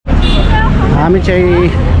हामी चाहिँ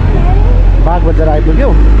बागबजार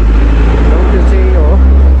आइपुग्यौँ। त्यो चाहिँ हो,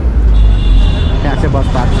 त्यहाँ चाहिँ बस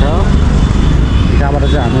पार्क छ। त्यहाँबाट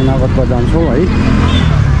चाहिँ हामी नगरकोट जान्छौँ है।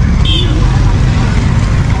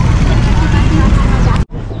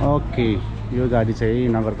 ओके, यो गाडी चाहिँ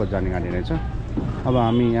नगरकोट जाने गाडी रहेछ। अब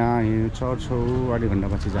हामी यहाँ चढ्छौँ, 2.5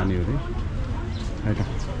 घन्टापछि जाने हो है त।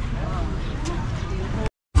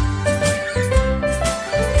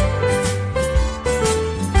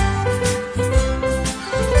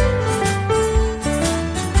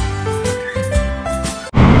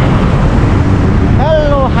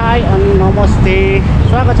 अनि नमस्ते,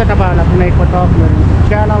 स्वागत छ तपाईँहरूलाई कुनै एकपटक मेरो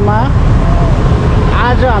च्यानलमा।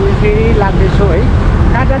 आज हामी फेरि लाग्दैछौँ है।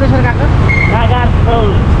 कहाँ जाँदैछौँ काका?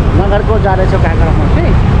 नगरकोट जाँदैछौँ काका र म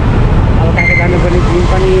चाहिँ। अब काका जानुपर्ने दिन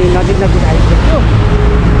पनि नजिक आइसक्यो।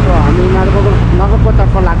 सो हामी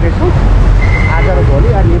नगरकोटतर्फ लाग्दैछौँ आज र भोलि,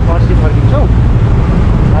 अनि पर्सि फर्किन्छौँ।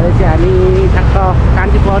 अहिले चाहिँ हामी ठ्याक्क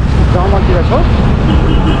कान्तिपथ जमलतिर छौँ।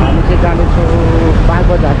 हामी चाहिँ जाँदैछौँ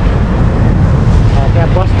बागबजार। त्यहाँ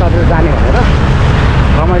बस चढेर जाने भनेर,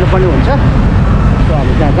 रमाइलो पनि हुन्छ। सो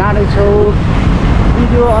हामी त्यहाँ जाँदैछौँ।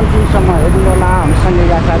 भिडियो अन्तिमसम्म हेर्नु होला, हामीसँगै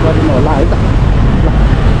यात्रा गरिनु होला है त। ल,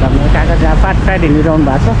 मेरो काका त्यहाँ पाट हिँडिरहनु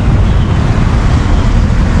भएको छ।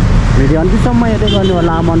 भिडियो अन्तिमसम्म हेर्दै गर्नु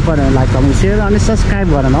होला। मन पऱ्यो भने लाइक, कमेन्ट, सेयर अनि सब्सक्राइब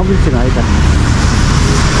गर्न नबिर्सिनु है त।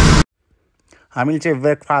 हामीले चाहिँ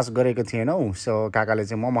ब्रेकफास्ट गरेको थिएनौँ। सो काकाले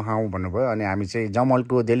चाहिँ मोमो खाउँ भन्नुभयो, अनि हामी चाहिँ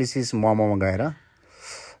जमलको डेलिसियस मोमोमा गएर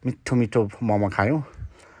मिठो मिठो मोमो खायौँ।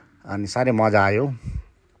 अनि साह्रै मजा आयो।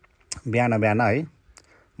 बिहान है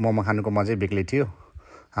मोमो खानुको मजै बेग्लै थियो।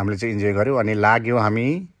 हामीले चाहिँ इन्जोय गऱ्यौँ अनि लाग्यो।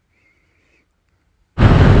 हामीले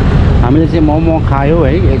चाहिँ मोमो खायौँ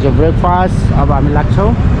है, एज अ ब्रेकफास्ट। अब हामी लाग्छौँ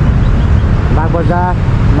बागबजार।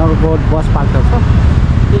 नगरकोट बस पार्क छ,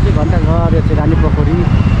 त्यो चाहिँ घन्टाघर। यो चाहिँ रानी पोखरी।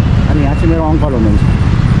 अनि यहाँ चाहिँ मेरो अङ्कल हुनुहुन्छ।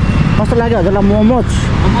 कस्तो लाग्यो हजुरलाई मोमोज?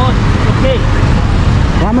 ओके,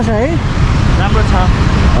 राम्रो छ है? राम्रो छ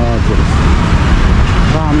हजुर।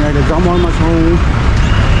 र हामी अहिले जमलमा छौँ।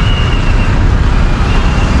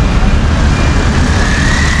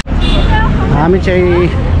 हामी चाहिँ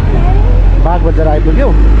बागबजार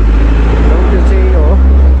आइपुग्यौँ। त्यो चाहिँ हो,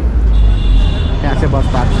 त्यहाँ चाहिँ बस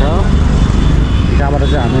पार्क छ। त्यहाँबाट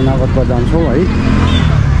चाहिँ हामी नगरकोट जान्छौँ है।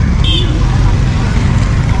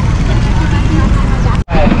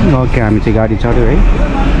 ओके, हामी चाहिँ गाडी चढ्यौँ है।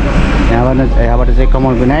 यहाँबाट चाहिँ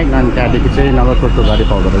कमल विनायक, अनि त्यहाँदेखि चाहिँ नगरकोटको गाडी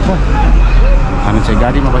पाउँदो रहेछ। हामी चाहिँ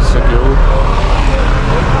गाडीमा बसिसक्यौँ।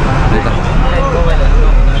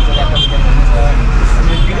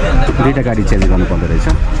 दुईवटा गाडी चेन्ज गर्नुपर्दो रहेछ।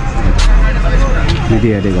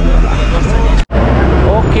 भिडियो हेर्दै गर्नु होला।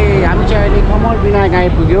 ओके, हामी चाहिँ अहिले कमल विनायक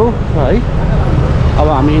आइपुग्यौँ है। अब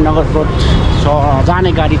हामी नगरकोट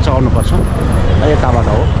जाने गाडी चढ्नुपर्छ। यताबाट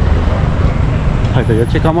हो है त। यो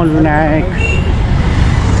चाहिँ कमल विनायक,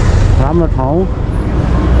 राम्रो ठाउँ।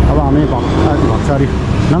 अब हामी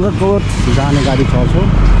नगरकोट जाने गाडी चढ्छौँ।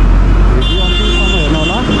 भिडियो अन्तिमसम्म हेर्नु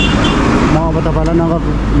होला। म अब तपाईँलाई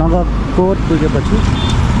नगरकोट पुगेपछि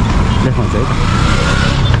देखाउँछु है त।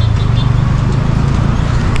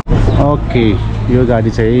 ओके, यो गाडी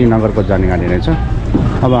चाहिँ नगरकोट जाने गाडी रहेछ।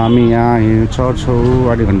 अब हामी यहाँ चढ्छौँ,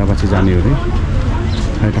 2.5 घन्टापछि जाने हो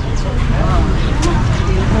है त।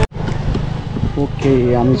 ओके,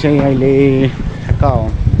 हामी चाहिँ अहिले ठ्याक्क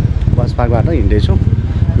बस पार्कबाट हिँड्दैछौँ।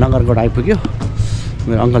 नगरकोट आइपुग्यो।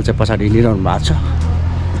 मेरो अङ्कल चाहिँ पछाडि हिँडिरहनु भएको छ।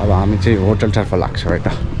 अब हामी चाहिँ होटलतर्फ लाग्छौँ है त।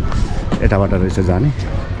 यताबाट रहेछ जाने।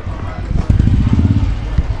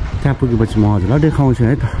 त्यहाँ पुगेपछि म हजुरलाई देखाउँछु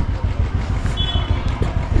है त।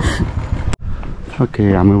 ओके,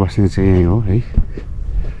 हामी बस्ने चाहिँ यहीँ हो है,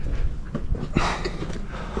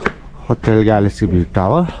 होटल ग्यालेक्सी भ्यू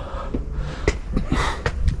टावर।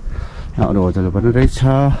 अरू होटल पनि रहेछ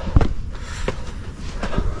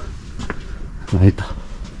है त।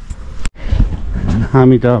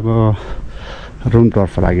 हामी त अब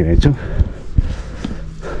रुमतर्फ लागिरहेछौँ।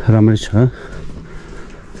 राम्रै छ,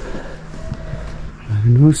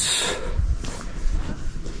 हेर्नुहोस्।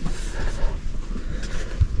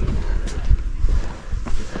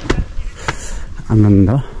 आनन्द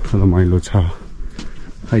रमाइलो छ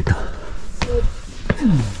है त।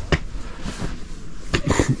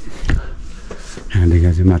 यहाँदेखि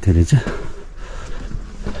चाहिँ माथि रहेछ।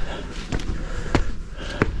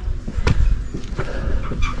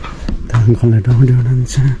 अङ्कललाई डाउँदै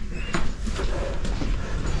हुनुहुन्छ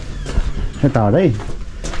यता हो है।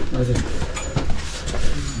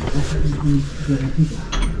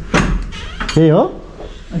 त्यही हो।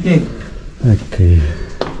 ओके,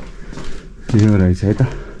 यो रहेछ है त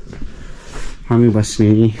हामी बस्ने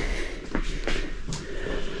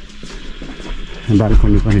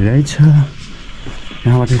बाल्कनी पनि रहेछ।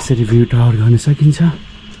 यहाँबाट यसरी भ्यू टावर गर्न सकिन्छ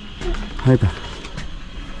है त।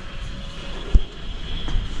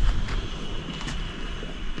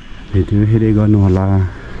 भिडियो हेर्दै गर्नु होला।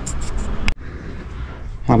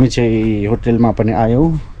 हामी चाहिँ होटलमा पनि आयौँ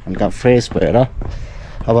हल्का फ्रेस भएर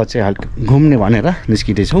अब चाहिँ हल्का घुम्ने भनेर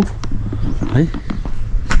निस्किँदैछौँ है।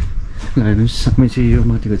 हेर्नुहोस् हामी चाहिँ यो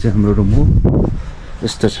माथिको चाहिँ हाम्रो रुम हो।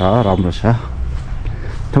 यस्तो छ, राम्रो छ।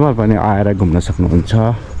 तपाईहरु पनि आएर घुम्न सक्नुहुन्छ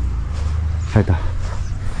है त।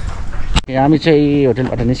 हामी चाहिँ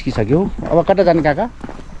होटलबाट निस्किसक्यौँ। अब कता जाने काका?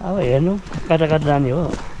 अब हेर्नु कता कता जाने हो।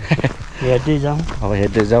 हेर्दै जाउँ। अब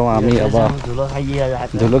हेर्दै जाउँ हामी। अब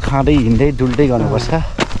धुलो खाँदै हिँड्दै डुल्दै गर्नुपर्छ।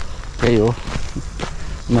 त्यही हो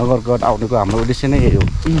नगरकोट आउनुको हाम्रो उद्देश्य नै यही हो,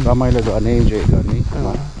 रमाइलो गर्ने, इन्जोय गर्ने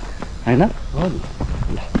होइन।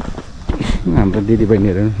 हाम्रो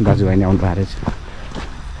दिदीबहिनीहरू दाजुभाइ नि आउनु भएको रहेछ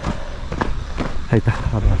है त।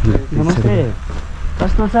 अब नमस्ते,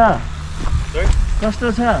 कस्तो छ? कस्तो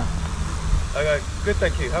छ? Good,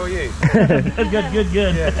 thank you. How are you?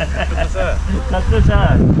 Good. Yeah, कस्तो छ?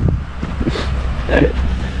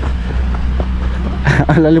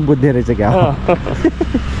 अलि बुझ्दै रहेछ क्या।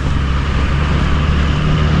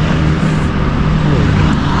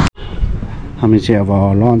 हामी चाहिँ अब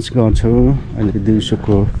लन्च गर्छौँ। अहिले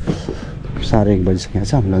दिउँसोको 1:30 बजिसकेको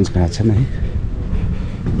छ। लन्च गएको छैन है।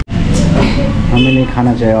 हामीले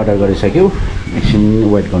खाना चाहिँ अर्डर गरिसक्यौँ। एकछिन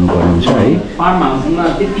वेट गर्नुपर्ने हुन्छ है। फार्म हाउसमा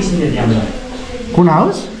त्यति सिने त्यहाँबाट। कुन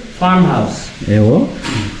हाउस? फार्म हाउस ए हो।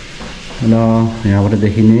 र यहाँबाट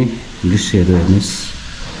देखिने दृश्यहरू हेर्नुहोस्,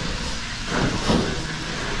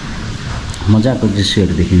 मजाको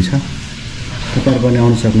दृश्यहरू देखिन्छ। तपाईहरु पनि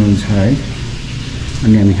आउन सक्नुहुन्छ है।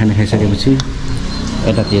 अनि हामी खाना खाइसकेपछि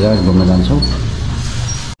यतातिर घुम्न जान्छौँ।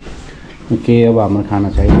 ओके, अब हाम्रो खाना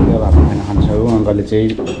चाहिँ अब हामी खाना खान्छौँ। अङ्कलले चाहिँ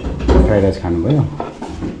फ्राइड राइस खानुभयो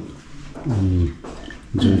अनि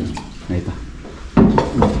जुन है त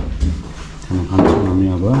खाना खान्छौँ हामी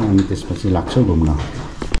अब। अनि त्यसपछि लाग्छौँ घुम्न।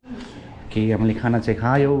 ओके, हामीले खाना चाहिँ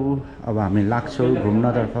खायौँ। अब हामी लाग्छौँ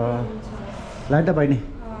घुम्नतर्फ। लाइट त बहिनी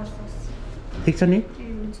ठिक छ नि?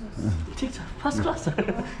 ठीक छ, फर्स्ट क्लास।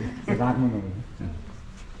 राख्नु न।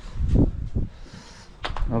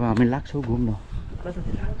 अब हामी लाग्छौँ घुम्न।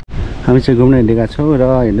 हामी चाहिँ घुम्न हिँडेका छौँ र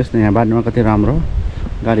हेर्नुहोस् न यहाँ बाटोमा कति राम्रो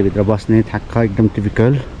गाडीभित्र बस्ने ठ्याक्क एकदम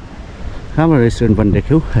टिपिकल राम्रो रेस्टुरेन्ट पनि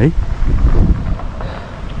देख्यौँ है।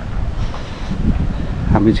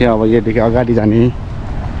 हामी चाहिँ अब यहाँदेखि अगाडि जाने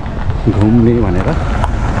घुम्ने भनेर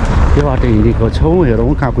यो बाटो हिँडेको छौँ।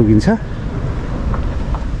 हेरौँ कहाँ पुगिन्छ।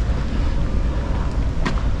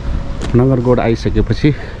 नगरकोट आइसकेपछि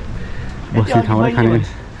बस्ने ठाउँ र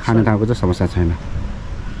खाने ठाउँको चाहिँ समस्या छैन।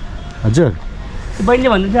 हजुर बहिनीले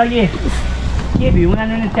भन्दै थियो अघि के भ्यूमा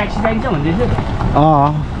जाने भने ट्याक्सी चाहिन्छ भन्दै थियो।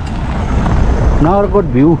 नगरकोट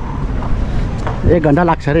भ्यू 1 घन्टा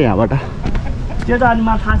लाग्छ अरे यहाँबाट। त्यो त अनि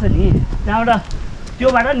मलाई थाहा छ नि, त्यहाँबाट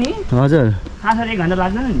त्योबाट नि। हजुर थाहा छ 1 घन्टा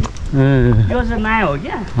लाग्दैन नि। त्यो चाहिँ नयाँ हो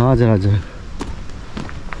क्या। हजुर हजुर।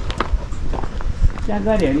 त्यहाँ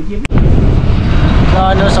गऱ्यो भने के र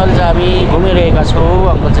हेर्नुहोस् अहिले चाहिँ हामी घुमिरहेका छौँ।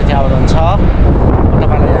 अङ्कल चाहिँ त्यहाँबाट हुन्छ।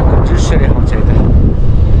 तपाईँलाई यहाँको दृश्य देखाउँछ यता।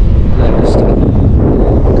 हेर्नुहोस् त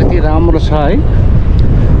कति राम्रो छ है।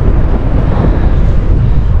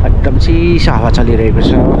 एकदम चिसो हावा चलिरहेको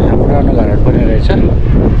छ। पुरानो घरहरू पनि रहेछ,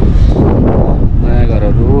 नयाँ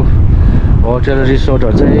घरहरू, होटल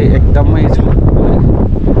रिसोर्टहरू चाहिँ एकदमै छ,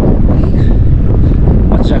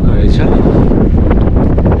 मजाको रहेछ।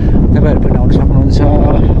 तपाईँहरू पनि आउन सक्नुहुन्छ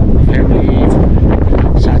फ्यामिली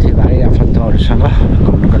साथीभाइ आफन्तहरूसँग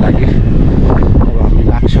घुम्नुको लागि। अब हामी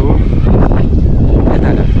लाग्छौँ यता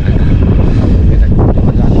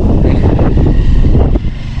घुम्नुको जानु पर्ने।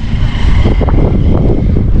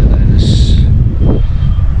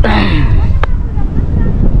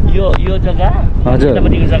 यो जग्गा हजुर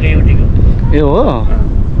यतापट्टिको जग्गा एउटैको ए हो।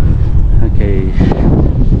 ओके,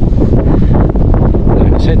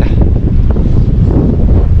 हेर्नुहोस् है त।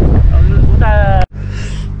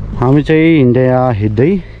 हामी चाहिँ हिँड्दै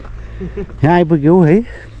यहाँ आइपुग्यौँ है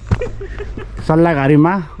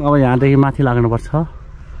सल्लाहघारीमा। अब यहाँदेखि माथि लाग्नुपर्छ।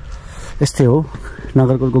 यस्तै हो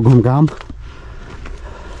नगरकोटको घुमघाम।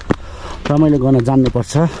 रमाइलो गर्न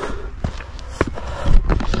जान्नुपर्छ।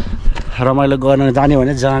 रमाइलो गर्न जाने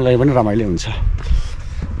भने जहाँ गए पनि रमाइलो हुन्छ।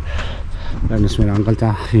 हेर्नुहोस् मेरो अङ्कल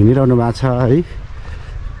त्यहाँ हिँडिरहनु भएको छ है।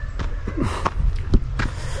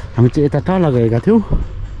 हामी चाहिँ यता तल गएका थियौँ,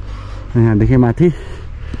 यहाँदेखि माथि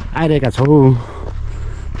आइरहेका छौँ।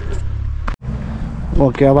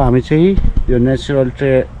 ओके, अब हामी चाहिँ यो नेचुरल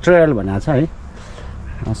ट्रेल भनेको छ है,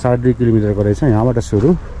 2.5 किलोमिटरको रहेछ यहाँबाट सुरु।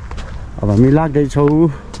 अब हामी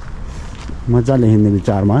लाग्दैछौँ मजाले हिँड्ने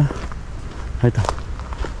विचारमा है त।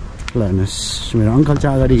 ल हेर्नुहोस् मेरो अङ्कल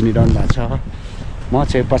चाहिँ अगाडि हिँडिरहनु भएको छ। म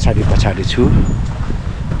चाहिँ पछाडि छु।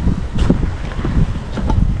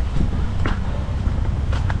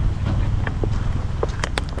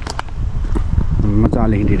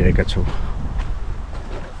 मजाले हिँडिरहेका छु।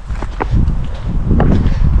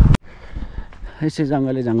 यसै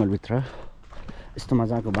जङ्गलभित्र यस्तो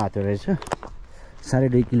मजाको बाटो रहेछ।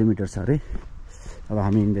 2.5 किलोमिटर छ अरे। अब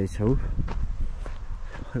हामी हिँड्दैछौँ।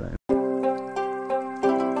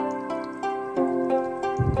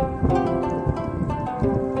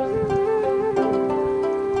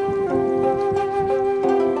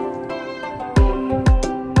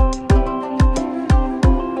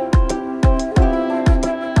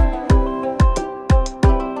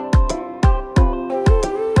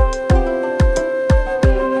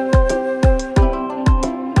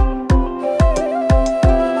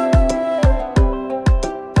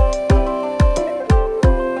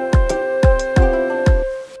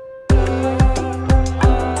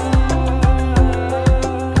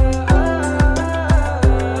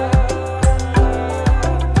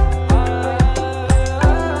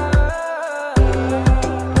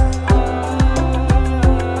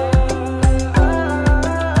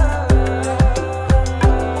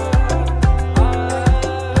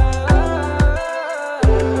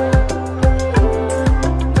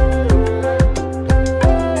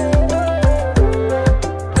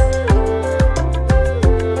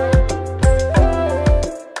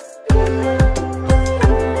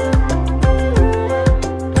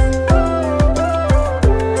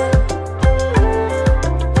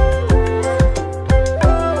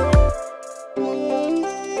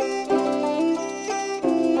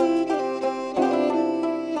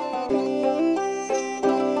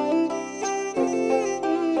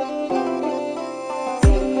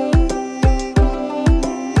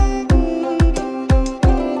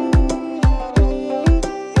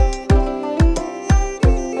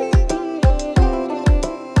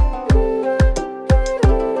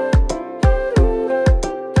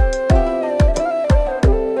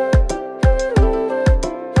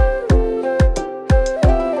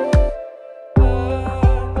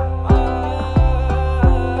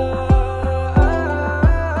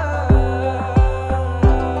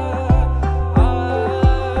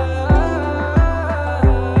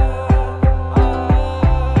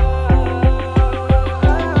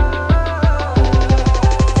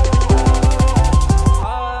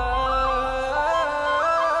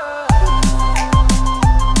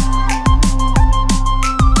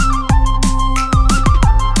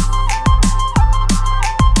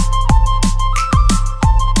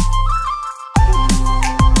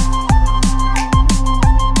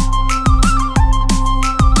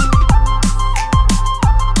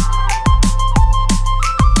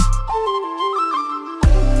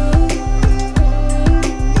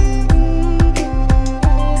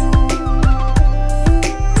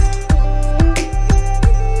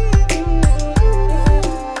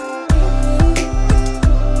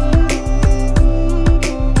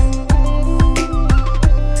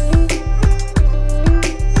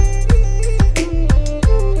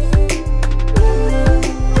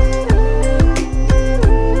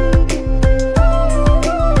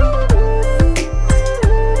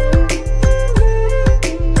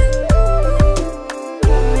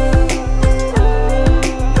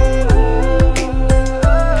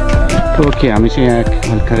 ओके हामी चाहिँ यहाँ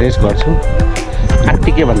हल्का रेस्ट गर्छौँ।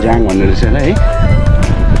 आत्तिके भन्ज्याङ भन्ने रहेछ होला है।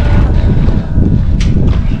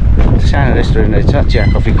 सानो रेस्टुरेन्ट रहेछ, चिया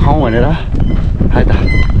कफी खाउँ भनेर है त।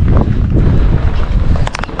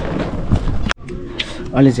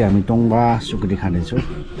 अहिले चाहिँ हामी टोङ्बा सुकुटी खाँदैछौँ।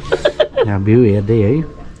 यहाँ भ्यू हेर्दै है,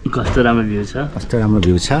 कस्तो राम्रो भ्यू छ, कस्तो राम्रो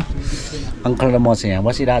भ्यू छ। अङ्कल र म चाहिँ यहाँ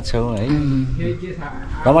बसिरहेको छौँ है।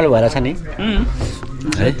 रमाइलो भएर छ नि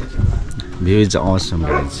है। View is awesome,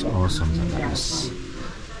 guys. Awesome. Yes.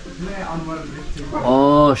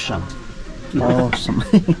 Awesome. Awesome.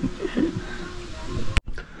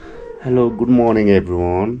 Hello, good morning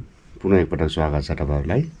everyone. पुनः एकपटक स्वागत छ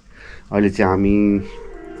तपाईहरुलाई। अहिले चाहिँ हामी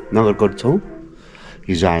नगरकोट छौँ।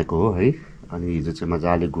 हिजो आएको हो है। अनि हिजो चाहिँ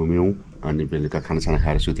मजाले घुम्यौँ अनि बेलुका खानासाना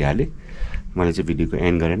खाएर सुतिहालेँ। मैले चाहिँ भिडियोको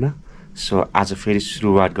एन्ड गरेन। सो आज फेरि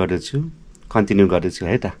सुरुवात गर्दैछु, कन्टिन्यू गर्दैछु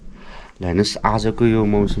है त। हेर्नुहोस् आजको यो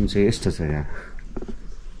मौसम चाहिँ यस्तो छ। यहाँ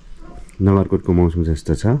नगरकोटको मौसम चाहिँ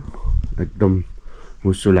यस्तो छ, एकदम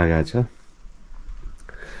हुस्सो लागेको छ,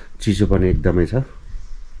 चिसो पनि एकदमै छ।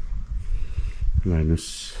 हेर्नुहोस्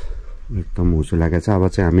एकदम हुस्सो लागेको छ। अब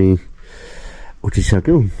चाहिँ हामी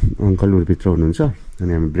उठिसक्यौँ, अङ्कलहरू भित्र हुनुहुन्छ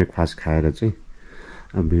अनि हामी ब्रेकफास्ट खाएर चाहिँ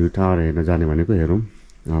अब भ्यू टावर हेर्न जाने भनेको हेरौँ।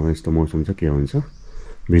 अब यस्तो मौसम चाहिँ के हुन्छ,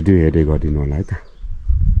 भिडियो हेर्दै गरिदिनु होला है त।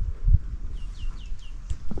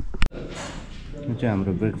 चाहिँ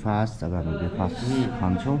हाम्रो ब्रेकफास्ट। अब हामी ब्रेकफास्ट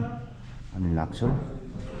खान्छौँ अनि लाग्छौँ।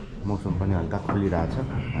 मौसम पनि हल्का खुलिरहेछ है।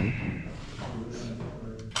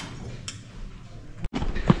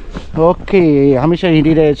 ओके हामी चाहिँ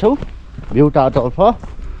हिँडिरहेछौँ भ्यू टावरतर्फ।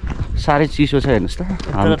 साह्रै चिसो छ हेर्नुहोस् त।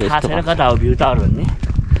 थाहा छैन कता हो भ्यू टावर भन्ने।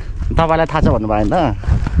 तपाईँलाई थाहा छ भन्नु भएन त?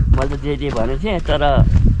 मैले त जे भनेको थिएँ तर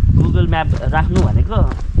गुगल म्याप राख्नु भनेको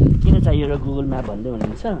किन चाहियो र गुगल म्याप भन्दै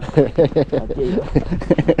हुनुहुन्छ।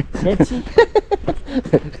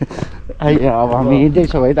 अब हामी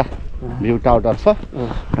हिँड्दैछौँ है त भ्यू टावरतर्फ।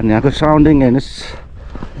 अनि यहाँको सराउन्डिङ हेर्नुहोस्।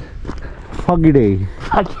 फगी डे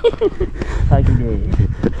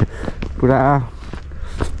पुरा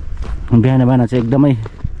बिहान बिहान चाहिँ एकदमै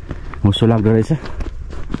हुसो लाग्दो रहेछ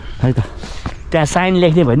है त। त्यहाँ साइन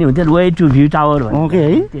लेख्दै भन्ने हुन्थ्यो वे टु भ्यू टावर भन्ने। ओके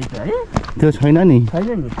है त्यही त है। त्यो छैन नि।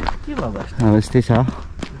 छैन नि के भयो अब यस्तै छ।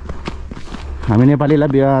 हामी नेपालीलाई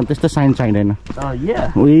त्यस्तो साइन चाहिँदैन।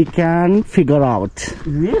 We can figure out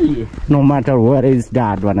no matter where is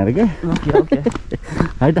that भनेर के।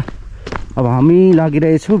 है त। अब हामी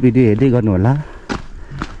लागिरहेछौँ भिडियो हेर्दै गर्नु होला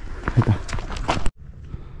है त।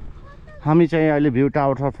 हामी चाहिँ अहिले भ्यू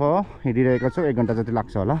टावरतर्फ हिँडिरहेका छौँ। 1 घन्टा जति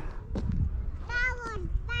लाग्छ होला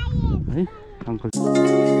है अङ्कल।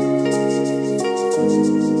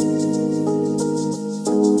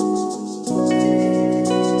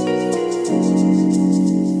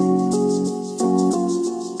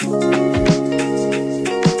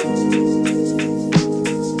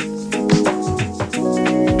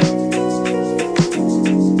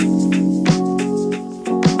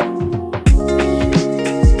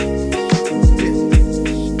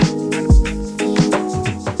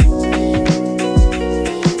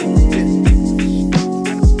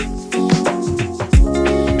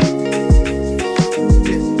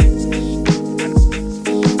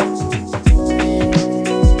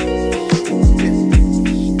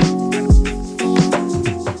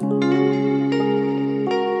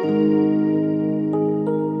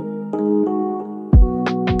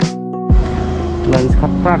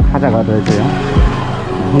 खतरा खाजा घर रहेछ यहाँ।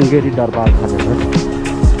 ढुङ्गेरी दरबार खाजा घर।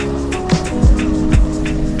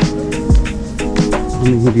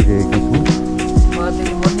 हामी हिँडिरहेका छौँ।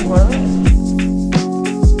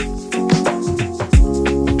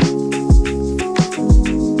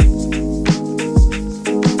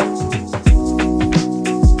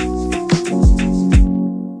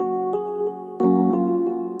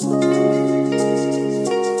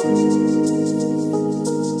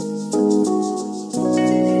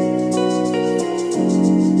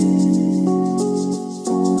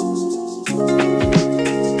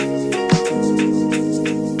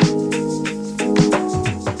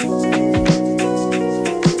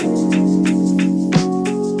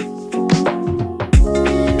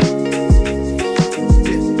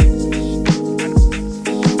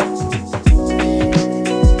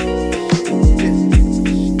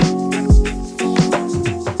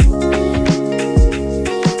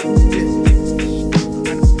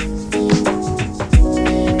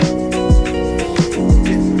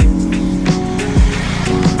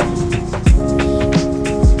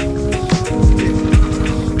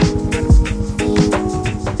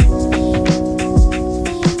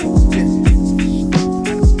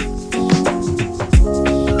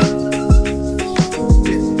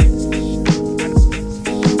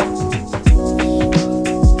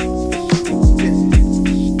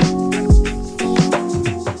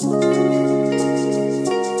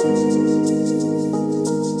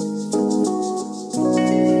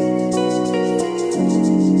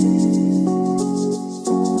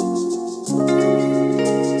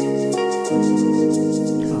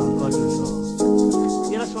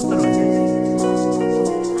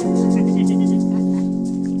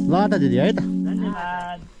 दिदी है त।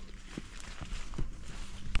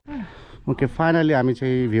 ओके फाइनली हामी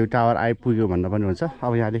चाहिँ भ्यू टावर आइपुग्यो भन्दा पनि हुन्छ।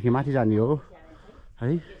 अब यहाँदेखि माथि जाने हो है।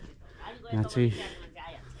 यहाँ चाहिँ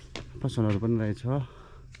पसलहरू पनि रहेछ।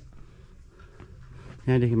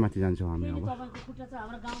 यहाँदेखि माथि जान्छौँ हामी अब।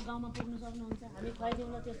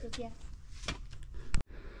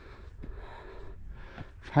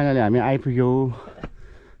 फाइनली हामी आइपुग्यौँ।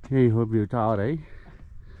 यही हो भ्यू टावर है।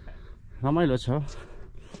 रमाइलो छ।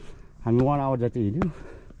 हामी 1 आवर जति हिँड्यौँ।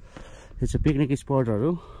 यो चाहिँ पिकनिक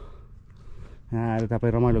स्पटहरू। यहाँ आएर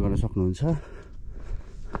तपाईँ रमाइलो गर्न सक्नुहुन्छ।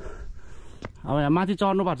 अब यहाँ माथि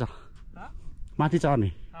चढ्नुपर्छ। माथि चढ्ने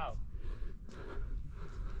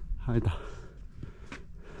है त।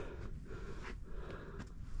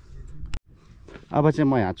 अब चाहिँ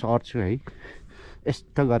म यहाँ चढ्छु है।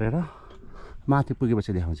 यस्तो गरेर माथि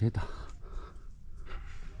पुगेपछि देखाउँछु है त।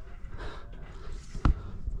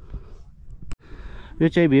 यो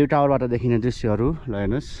चाहिँ भ्यू टावरबाट देखिने दृश्यहरू ल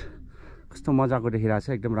हेर्नुहोस्। कस्तो मजाको देखिरहेछ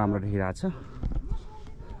एकदम राम्रो देखिरहेछ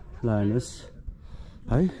ल हेर्नुहोस्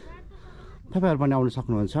है तपाईहरु पनि आउन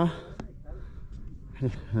सक्नुहुन्छ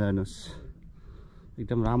हेर्नुहोस्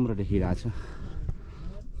एकदम राम्रो देखिरहेछ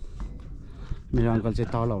मेरो अङ्कल चाहिँ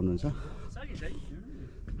तल हुनुहुन्छ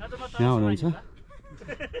यहाँ हुनुहुन्छ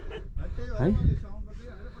है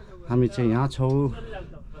हामी चाहिँ यहाँ छौँ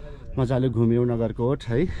मजाले घुम्यौँ नगरकोट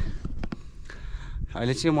है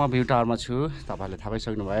अहिले चाहिँ म भ्यू टावरमा छु तपाईहरुले थाहा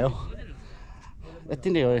पाइसक्नुभयो यति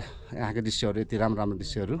नै हो यहाँको दृश्यहरू यति राम्रो राम्रो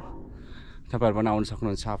दृश्यहरू तपाईहरु पनि आउन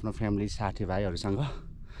सक्नुहुन्छ आफ्नो फ्यामिली साथीभाइहरूसँग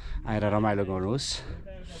आएर रमाइलो गर्नुहोस्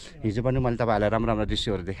हिजो पनि मैले तपाईहरुलाई राम्रो राम्रो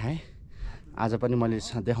दृश्यहरू देखाएँ आज पनि मैले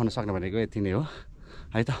देखाउन सक्ने भनेको यति नै हो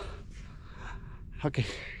है त okay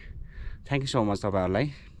thank you so much तपाईहरुलाई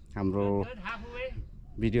हाम्रो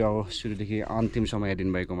भिडियो सुरुदेखि अन्तिमसम्म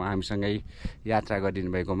हेरिदिनु भएकोमा हामीसँगै यात्रा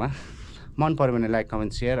गरिदिनु भएकोमा मन पर्यो भने लाइक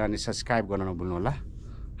कमेन्ट सेयर अनि सब्सक्राइब गर्न नभुल्नु होला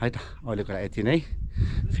है त अहिलेको लागि यति नै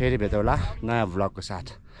फेरि भेटौँला नयाँ भ्लगको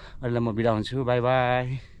साथ अहिले म बिदा हुन्छु बाई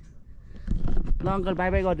बाई ल अङ्कल बाई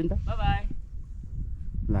बाई गरिदिनु त बाई बाई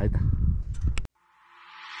ल है त